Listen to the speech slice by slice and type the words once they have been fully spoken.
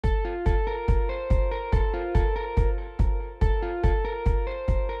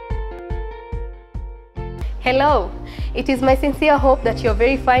Hello, it is my sincere hope that you're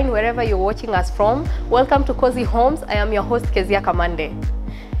very fine wherever you're watching us from. Welcome to Cosy Homes. I am your host, Kezia Kamande.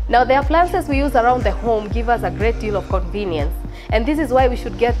 Now, the appliances we use around the home give us a great deal of convenience, and this is why we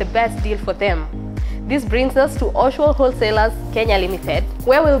should get the best deal for them. This brings us to Oshawa Wholesalers Kenya Limited,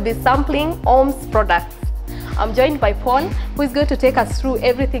 where we'll be sampling OMS products. I'm joined by Paul, who is going to take us through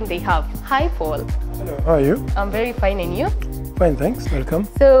everything they have. Hi, Paul. Hello, how are you? I'm very fine, and you? Fine, thanks. Welcome.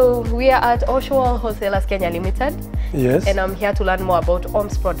 So we are at Oshawa Wholesalers Kenya Limited. Yes. And I'm here to learn more about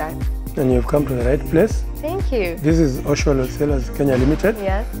OMS products. And you've come to the right place. Thank you. This is Oshawa Wholesalers Kenya Limited.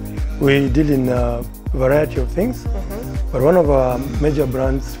 Yes. We deal in a variety of things. But one of our major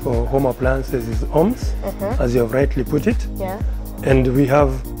brands for home appliances is OMS, as you have rightly put it. Yeah. And we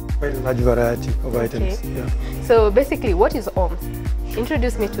have quite a large variety of items. Yeah. So basically, what is OMS?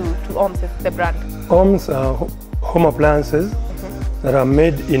 Introduce me to OMS, the brand. OMS are home appliances that are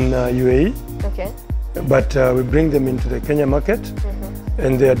made in UAE. Okay. But we bring them into the Kenya market,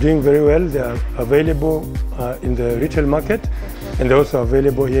 and they are doing very well. They are available in the retail market, and they're also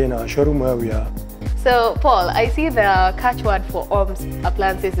available here in our showroom where we are. So, Paul, I see the catchword for OMS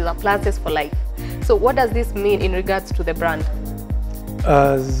appliances is appliances for life. So what does this mean in regards to the brand?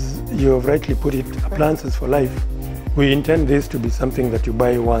 As you have rightly put it, appliances for life. We intend this to be something that you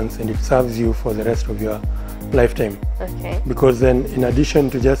buy once and it serves you for the rest of your lifetime. Okay. Because then, in addition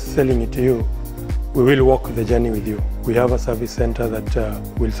to just selling it to you, we will walk the journey with you. We have a service center that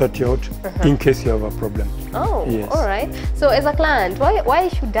will sort you out in case you have a problem. Oh, yes. All right. So as a client, why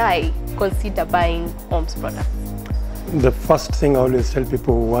should I consider buying OMS products? The first thing I always tell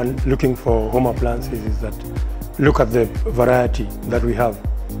people who are looking for home appliances is that look at the variety that we have.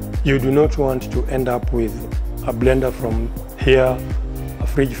 You do not want to end up with a blender from here, a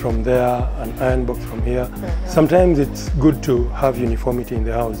fridge from there, an iron box from here. Sometimes it's good to have uniformity in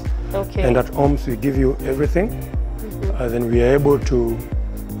the house. Okay. And at OMS we give you everything. Then we are able to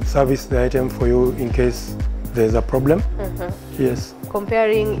service the item for you in case there's a problem. Yes.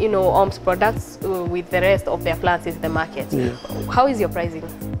 Comparing, OMS products with the rest of the appliances in the market. Yeah. How is your pricing?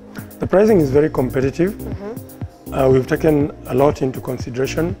 The pricing is very competitive. We've taken a lot into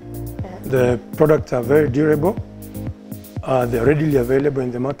consideration. The products are very durable. They're readily available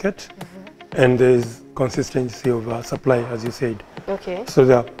in the market, and there's consistency of supply, as you said. Okay. So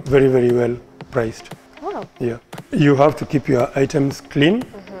they're very, very well priced. Wow. Yeah. You have to keep your items clean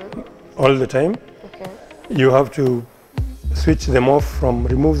all the time. Okay. You have to switch them off,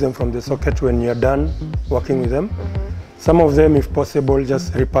 remove them from the socket when you're done working with them. Some of them, if possible,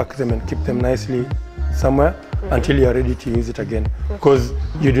 just repack them and keep them nicely somewhere until you're ready to use it again, because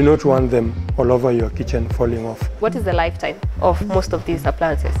you do not want them all over your kitchen falling off. What is the lifetime of most of these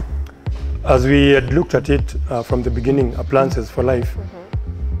appliances? As we had looked at it from the beginning, appliances for life,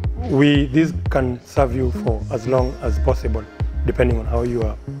 these can serve you for as long as possible, depending on how you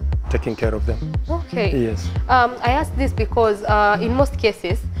are taking care of them. Okay. Yes. I ask this because in most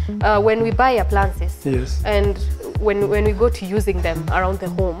cases, when we buy appliances, and when we go to using them around the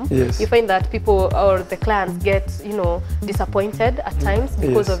home, you find that people or the clients get, disappointed at times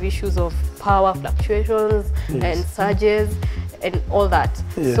because of issues of power fluctuations and surges and all that.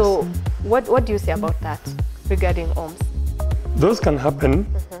 So what do you say about that regarding OMS? Those can happen.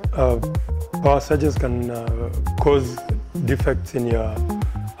 Power surges can cause defects in your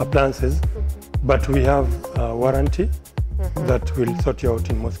appliances, but we have a warranty that will sort you out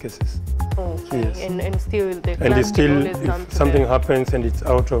in most cases. Okay. Yes. And still, if something happens and it's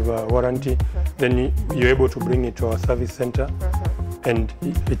out of warranty, then you're able to bring it to our service center and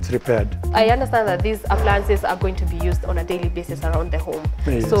it's repaired. I understand that these appliances are going to be used on a daily basis around the home.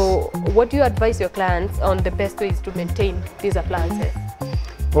 Yes. So what do you advise your clients on the best ways to maintain these appliances?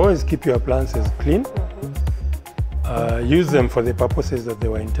 Always keep your appliances clean. Use them for the purposes that they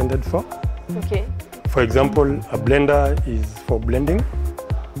were intended for. Okay. For example, a blender is for blending.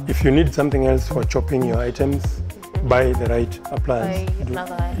 If you need something else for chopping your items, buy the right appliance. Buy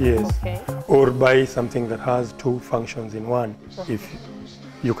another. Yes. Okay. Or buy something that has two functions in one. If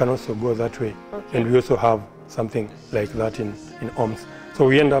you can also go that way. Okay. And we also have something like that in OMS. So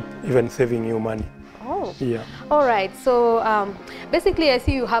we end up even saving you money. Oh. Yeah. All right. So basically, I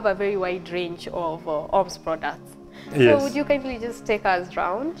see you have a very wide range of OMS products. Yes. So would you kindly just take us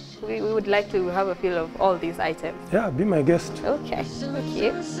round? We would like to have a feel of all these items. Yeah, be my guest. Okay, thank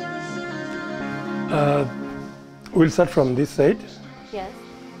you. We'll start from this side. Yes.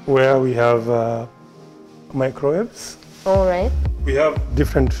 Where we have microwaves. All right. We have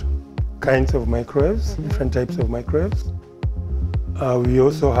different kinds of microwaves, different types of microwaves. We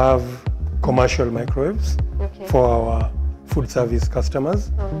also have commercial microwaves for food service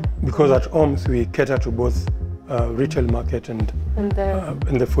customers, because at Homes we cater to both retail market and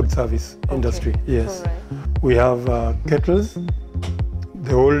the food service industry. Yes. Right. We have kettles,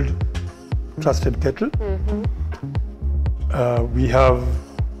 the old trusted kettle. We have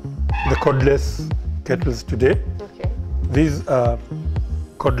the cordless kettles today. These are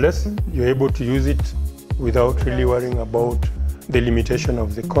cordless. You're able to use it without really worrying about the limitation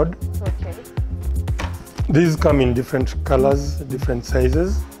of the cord. These come in different colors, different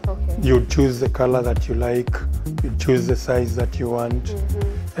sizes. You choose the color that you like, you choose the size that you want,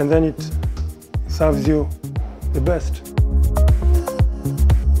 and then it serves you the best.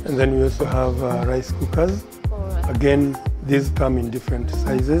 And then we also have rice cookers. Again, these come in different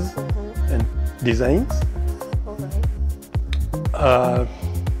sizes and designs.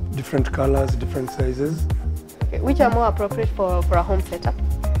 Different colors, different sizes. Which are more appropriate for a home setup?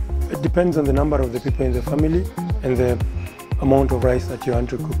 It depends on the number of the people in the family and the amount of rice that you want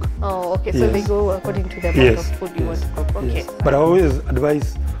to cook. Oh, okay. So they go according to the amount of food you want to cook. Okay. But I always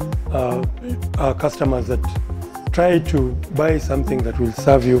advise our customers that try to buy something that will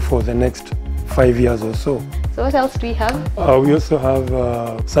serve you for the next 5 years or so. So what else do we have? We also have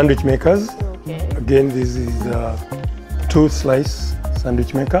sandwich makers. Again, this is 2-slice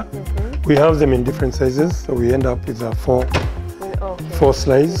sandwich maker. We have them in different sizes, so we end up with a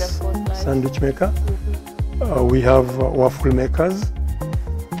 4-slice sandwich maker. We have waffle makers.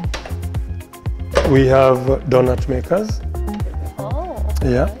 We have donut makers.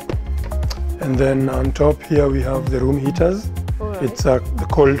 Yeah. And then on top here we have the room heaters. It's the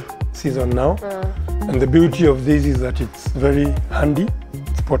cold season now. And the beauty of this is that it's very handy,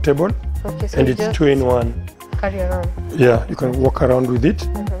 it's portable, and it's 2-in-1. Carry around. Yeah, you can walk around with it.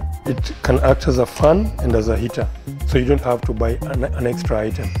 It can act as a fan and as a heater. So you don't have to buy an extra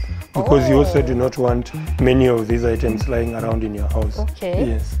item. Because you also do not want many of these items lying around in your house.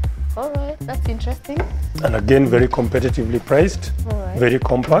 Yes. All right, that's interesting. And again, very competitively priced, very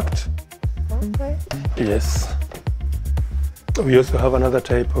compact. Yes. We also have another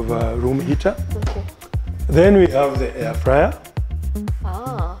type of room heater. Then we have the air fryer.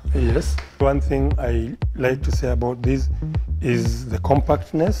 Yes. One thing I like to say about this is the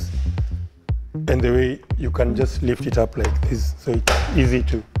compactness and the way you can just lift it up like this, so it's easy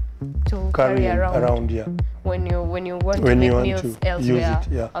to carry around. When you want to make meals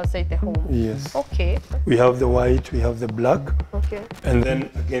elsewhere, outside the home. Yes. Okay. We have the white, we have the black. And then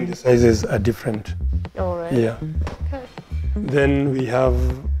again the sizes are different. All right. Yeah. Then we have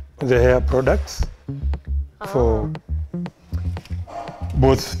the hair products for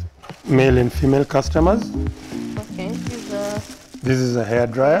both male and female customers. This is a hair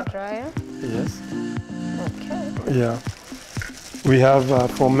dryer. Yes. Yeah. We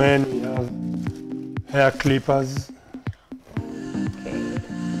have for men, we have hair clippers.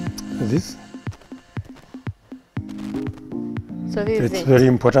 This. So this it's very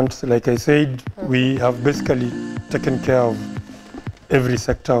important. Like I said, we have basically taken care of every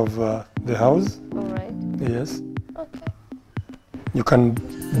sector of the house. All right. Yes. You can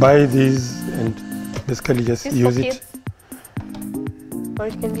buy these and basically just use it. Or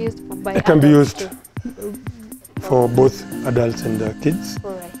it can be used by It can be used for both adults and kids.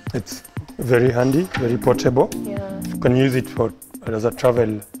 It's very handy, very portable. You can use it for as a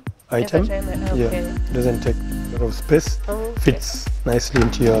travel item. It doesn't take a lot of space. Fits nicely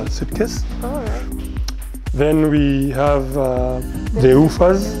into your suitcase. Then we have the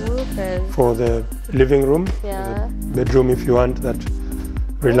woofers for the living room, the bedroom if you want that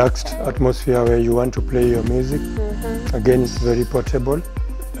relaxed atmosphere where you want to play your music. Again, it's very portable.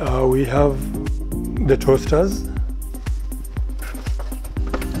 We have the toasters.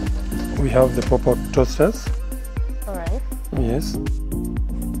 We have the pop-up toasters. All right. Yes.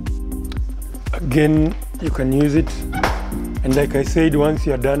 Again, you can use it. And like I said, once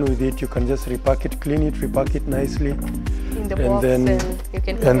you're done with it, you can just repack it, clean it, repack it nicely. In the box,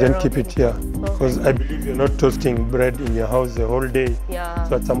 and then keep it here. Because I believe you're not toasting bread in your house the whole day.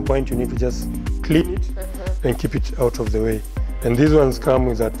 So at some point you need to just clean it and keep it out of the way. And these ones come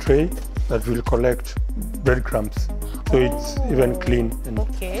with a tray that will collect breadcrumbs. So it's even clean. And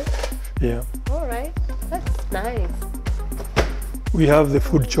yeah. All right. That's nice. We have the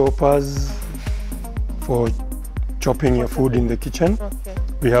food choppers for chopping your food in the kitchen.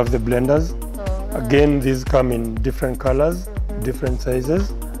 We have the blenders. Again, these come in different colors, different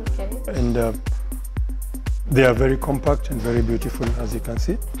sizes, and they are very compact and very beautiful, as you can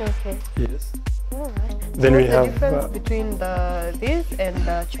see. Yes. All right. Then we have the difference between this and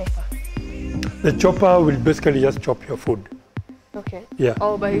the chopper. The chopper will basically just chop your food. Yeah.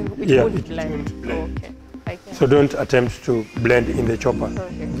 Oh, but it won't blend. Won't blend. So don't attempt to blend in the chopper.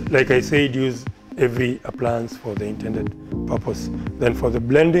 Okay. Like I said, use every appliance for the intended purpose. Then for the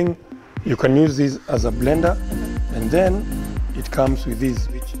blending, you can use this as a blender, and then it comes with this,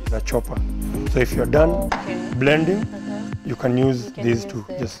 which is a chopper. So if you're done blending, you can use these to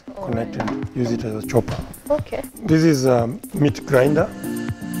just connect and use it as a chopper. Okay. This is a meat grinder.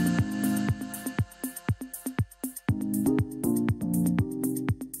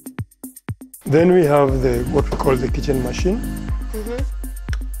 Then we have what we call the kitchen machine.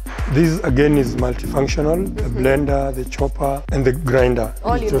 This again is multifunctional, the blender, the chopper, and the grinder.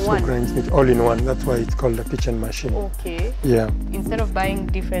 All it in also one? grinds meat all in one. That's why it's called a kitchen machine. Okay. Yeah. Instead of buying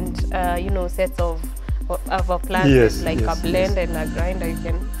different, sets of appliances a blend and a grinder, you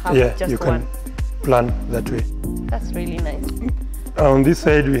can have just you one. can plan that way. That's really nice. On this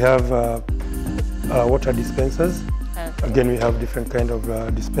side, we have water dispensers. Okay. Again, we have different kind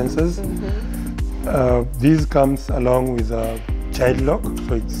of dispensers. These comes along with a child lock,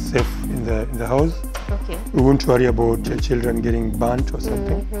 so it's safe in the house. Okay. We won't worry about children getting burnt or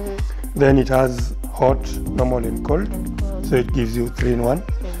something. Then it has hot, normal, and cold. So it gives you 3-in-1.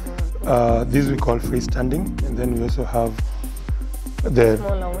 This we call freestanding, and then we also have the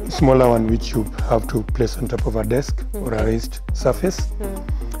smaller one, which you have to place on top of a desk or a raised surface.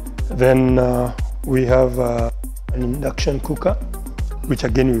 Then we have an induction cooker, which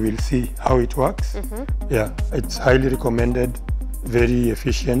again we will see how it works. Yeah, it's highly recommended, very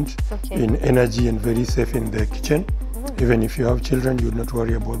efficient in energy and very safe in the kitchen. Even if you have children, you would not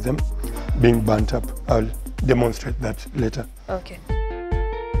worry about them being burnt up. I'll demonstrate that later. Okay.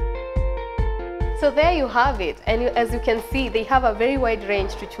 So there you have it, and as you can see, they have a very wide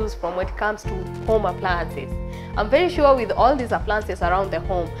range to choose from when it comes to home appliances. I'm very sure with all these appliances around the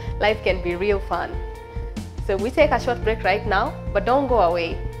home, life can be real fun. So we take a short break right now, but don't go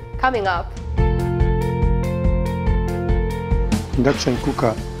away. Coming up. Induction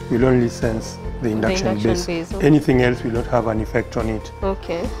cooker will only sense the induction base. Anything else will not have an effect on it.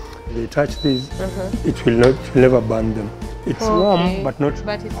 Okay. If they touch this, it will never burn them. It's warm, but not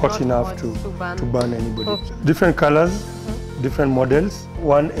hot enough to burn anybody. Okay. Different colors, different models,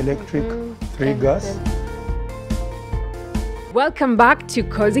 1 electric, 3 gas. Welcome back to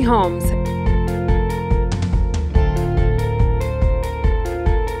Cosy Homes.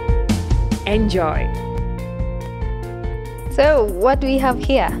 Enjoy. So what do we have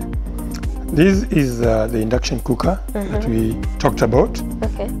here? This is the induction cooker that we talked about.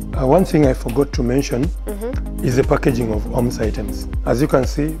 Okay. One thing I forgot to mention is the packaging of homes items. As you can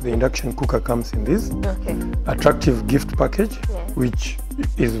see, the induction cooker comes in this attractive gift package, which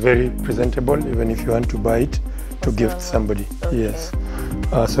is very presentable even if you want to buy it to gift somebody. Yes.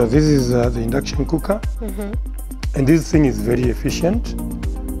 So this is the induction cooker, and this thing is very efficient,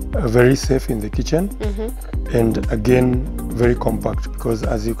 very safe in the kitchen, and again very compact, because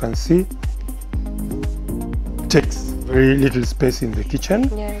as you can see, takes very little space in the kitchen.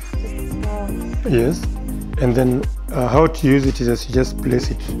 Yes, it's small. Yes, and then how to use it is you just place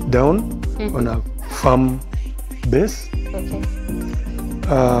it down on a firm base. Okay.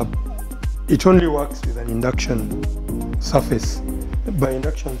 It only works with an induction surface. By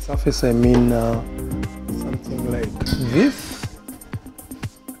induction surface, I mean something like this.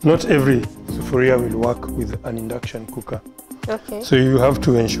 Not every sufuria will work with an induction cooker. Okay. So you have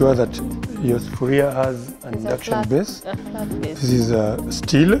to ensure that your sufuria has an induction base. A flat base. This is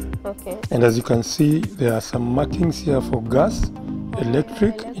steel. Okay. And as you can see, there are some markings here for gas,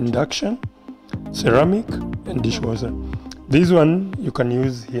 electric, induction, ceramic, and dishwasher. This one you can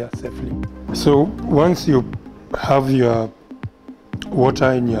use here safely. So once you have your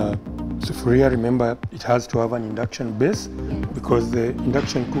water in your sufuria, remember it has to have an induction base, because the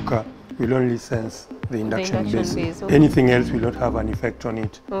induction cooker will only sense the induction base. Okay. Anything else will not have an effect on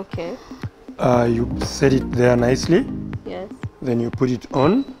it. Okay. You set it there nicely. Yes. Then you put it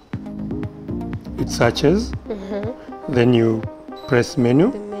on. It searches. Then you press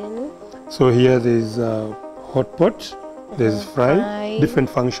menu. The menu. So here there's hot pot. There's fry. Different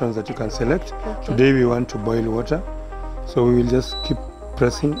functions that you can select. Okay. Today we want to boil water. So we will just keep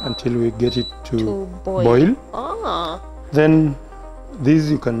pressing until we get it to boil. Ah. Then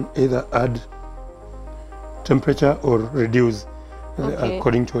these you can either add temperature or reduce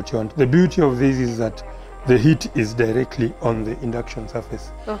according to what you want. The beauty of this is that the heat is directly on the induction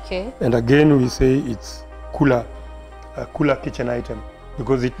surface. Okay. And again, we say it's a cooler kitchen item,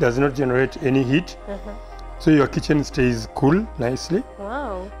 because it does not generate any heat. So your kitchen stays cool nicely.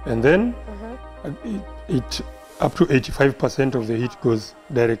 Wow. And then it up to 85% of the heat goes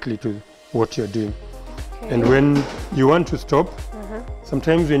directly to what you're doing. Okay. And when you want to stop,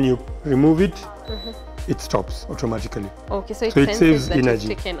 sometimes when you remove it, it stops automatically. Okay, so it So it senses saves that energy.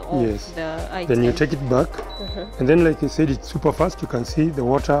 you've taken off Yes. the item. Then you take it back, and then like you said, it's super fast. You can see the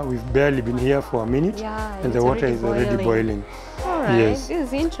water. We've barely been here for a minute, Yeah, and it's the water already is already boiling. All right, Yes. this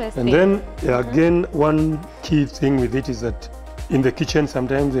is interesting. And then again, one key thing with it is that in the kitchen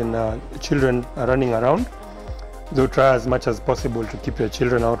sometimes when children are running around, they'll try as much as possible to keep your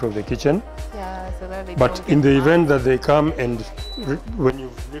children out of the kitchen. Yeah, so that they But don't in get the hurt. event that they come and when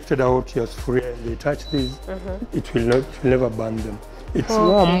you've lifted out your sufuria and they touch this, it will never burn them. It's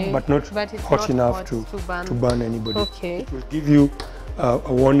warm, but not But it's hot not enough hot to to burn. burn anybody. Okay. It will give you a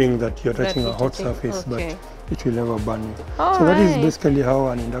warning that you're That touching a you're hot touching- surface, okay. but it will never burn you. All So that is right. basically how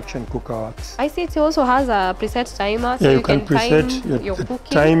an induction cooker works. I see it also has a preset timer, so Yeah, you can preset time your the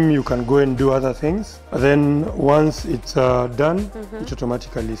cooking. time. You can go and do other things. Then once it's done, it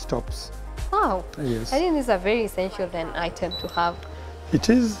automatically stops. Wow. Yes, I think this is a very essential then item to have. it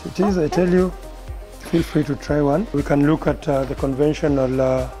is. It is. I tell you, feel free to try one. We can look at the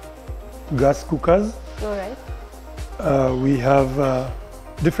conventional gas cookers. All right. We have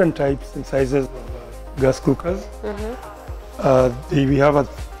different types and sizes of gas cookers. We have a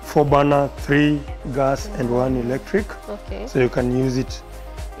 4-burner, 3 gas and 1 electric. Okay. So you can use it,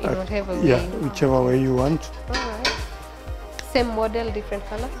 In whatever way. yeah, whichever way you want. All right. Same model, different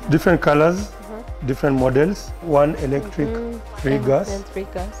color. Different colors, different models. 1 electric, 3 gas. And 3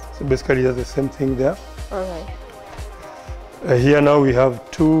 gas. So basically that's the same thing there. All right. Here now we have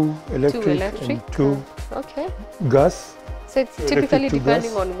 2 electric, 2 electric. and 2 Okay. gas. So it's Electric typically to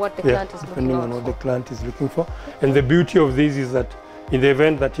depending gas. on what the Yeah, plant is looking depending out on what for. the client is looking for. And the beauty of this is that in the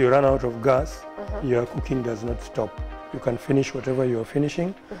event that you run out of gas, your cooking does not stop. You can finish whatever you are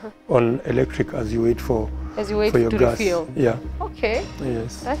finishing on electric as you wait for As you wait your to gas. refill. Yeah, Okay.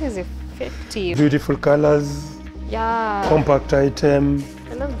 yes. That is effective. Beautiful colors, Yeah. compact item.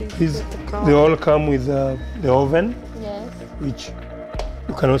 I love this. These, with the crown. they all come with the oven, Yes. which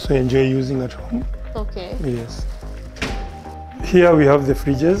you can also enjoy using at home. Okay. Yes. Here we have the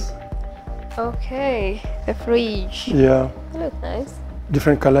fridges. Okay. The fridge. Yeah, Look nice.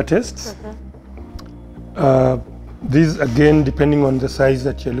 different color tastes. These again, depending on the size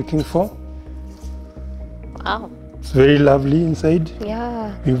that you're looking for. Wow. It's very lovely inside.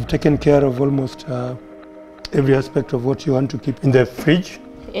 Yeah. We've taken care of almost every aspect of what you want to keep in the fridge,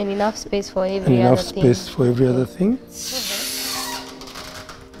 And enough space for and every enough other space thing. for every other thing.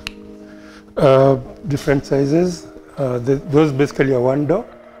 Different sizes. Those basically are 1 door.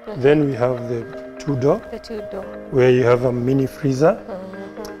 Then we have the 2 door, The 2 door. where you have a mini freezer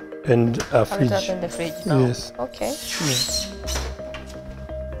and a I'll fridge. just in the fridge now. Yes. Okay. Yes.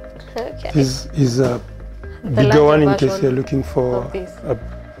 Okay. This is a The bigger larger one in case version you're looking for of this. a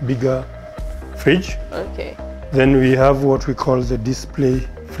bigger fridge. Okay. Then we have what we call the display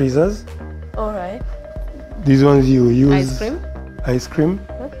freezers. All right. These ones you use Ice cream. ice cream,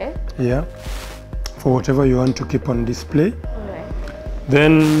 Okay. yeah, for whatever you want to keep on display. All right.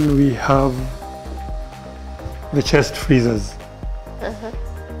 Then we have the chest freezers.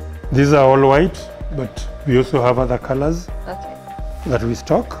 These are all white, but we also have other colors Okay. that we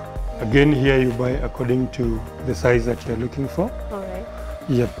stock. Again, here you buy according to the size that you're looking for. All right.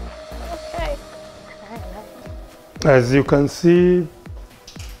 Yep. Okay. As you can see,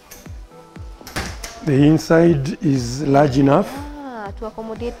 the inside is large enough To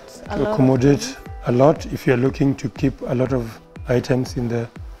accommodate a to lot. accommodate a lot if you're looking to keep a lot of items in the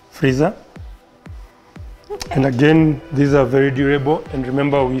freezer. And again, these are very durable, and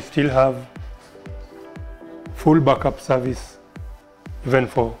remember we still have full backup service even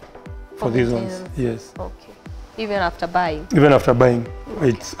for these ones. maintenance. Yes, Okay. Even after buying. even after buying,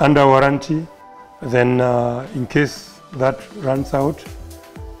 it's under warranty. Then in case that runs out,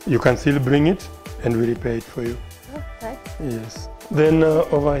 you can still bring it and we repair it for you. Right. Yes. Then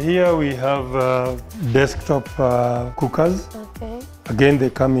over here we have desktop cookers. Okay. Again, they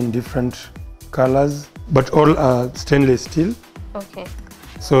come in different colors, but all are stainless steel, Okay.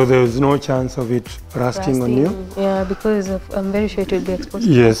 so there is no chance of it rusting on you. Yeah, because I'm very sure it will be exposed.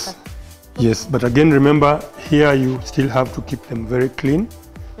 to Yes, water. yes. But again, remember, here you still have to keep them very clean,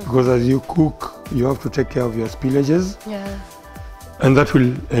 because as you cook, you have to take care of your spillages, Yeah. and that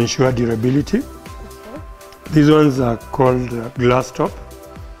will ensure durability. These ones are called glass top,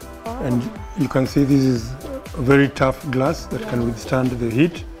 and you can see this is a very tough glass that can withstand the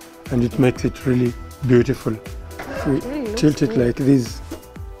heat, and it makes it really beautiful. We really tilt it like this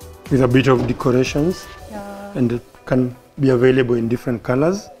with a bit of decorations, Yeah. and it can be available in different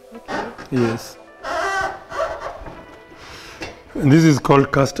colors. Yes. And this is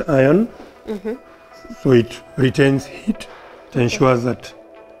called cast iron. So it retains heat. It ensures that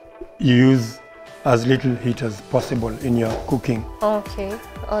you use as little heat as possible in your cooking. Okay.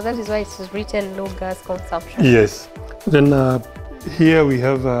 Oh, that is why it's written low gas consumption. Yes. Then here we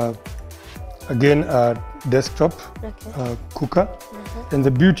have again a desktop cooker. And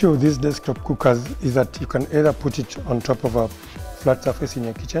the beauty of these desktop cookers is that you can either put it on top of a flat surface in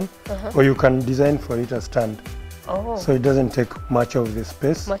your kitchen, or you can design for it a stand. Oh. So it doesn't take much of the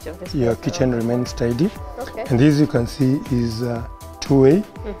space. Much of the space. Your kitchen remains tidy. Okay. And this you can see is two-way.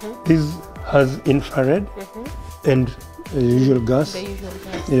 This has infrared and the usual gas. The usual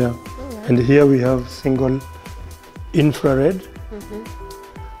gas. Yeah. And here we have single infrared,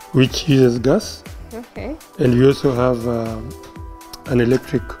 which uses gas. Okay. And we also have an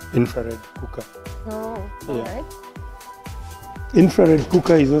electric infrared cooker. Oh, all right. Infrared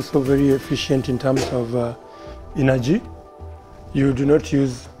cooker is also very efficient in terms of energy. You do not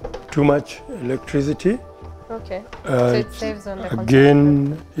use too much electricity. Okay. So it saves on the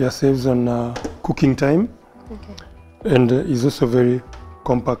consumption. Again, saves on cooking time. Okay. And is also very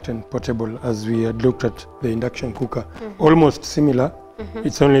compact and portable, as we had looked at the induction cooker. Almost similar.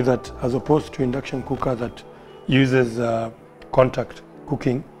 It's only that as opposed to induction cooker that uses contact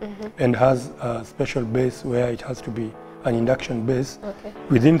cooking and has a special base where it has to be an induction base. Okay.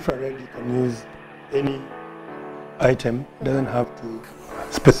 With infrared, you can use any item. It doesn't have to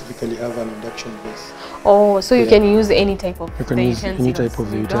specifically have an induction base. Oh, so you can use any type of You can use any type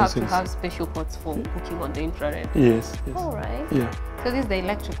of the You don't have to utensils. have special pots for cooking on the infrared. Yes, yes. All right. Yeah. So this is the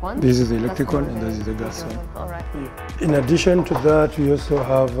electric one? This is the electric That's one and this is the gas one. All right. Yeah. In addition to that, we also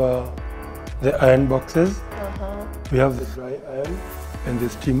have the iron boxes. We have the dry iron and the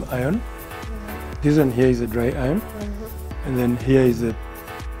steam iron. This one here is a dry iron. And then here is a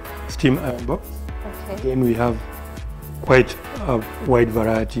steam iron box. Okay. Again, we have quite a wide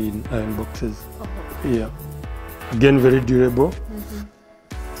variety in iron boxes. Yeah. Again, very durable.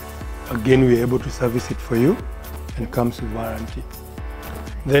 Again, we're able to service it for you and comes with warranty.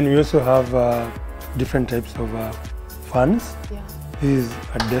 Then we also have different types of fans. Yeah. This is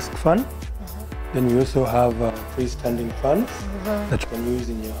a desk fan. Then we also have freestanding fans that you can use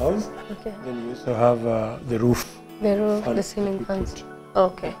in your house. Okay. Then we also have the roof. The roof, fan the ceiling that we fans. put.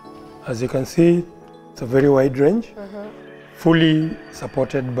 Okay. As you can see, it's a very wide range, fully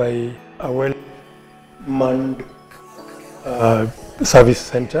supported by a well-manned service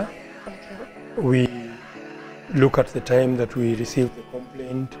center. Okay. We look at the time that we receive the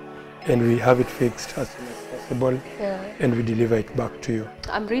complaint and we have it fixed as soon as possible, and we deliver it back to you.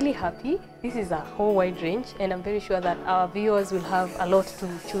 I'm really happy. This is a whole wide range, and I'm very sure that our viewers will have a lot to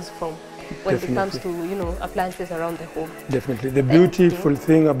choose from when it comes to, you know, appliances around the home. Definitely. The beautiful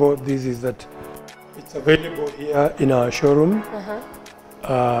thing about this is that it's available here in our showroom.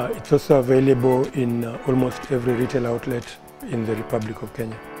 It's also available in almost every retail outlet in the Republic of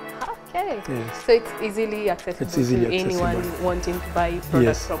Kenya. Okay. Yes. So it's easily accessible to anyone wanting to buy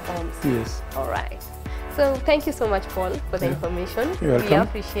products from homes. Yes. All right. So thank you so much, Paul, for the information. You're We welcome.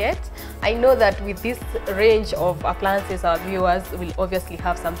 appreciate. I know that with this range of appliances, our viewers will obviously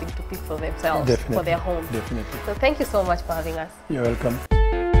have something to pick for themselves, Definitely. for their home. Definitely. So thank you so much for having us. You're welcome.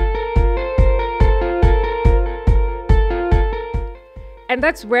 And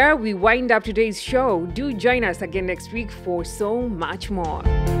that's where we wind up today's show. Do join us again next week for so much more.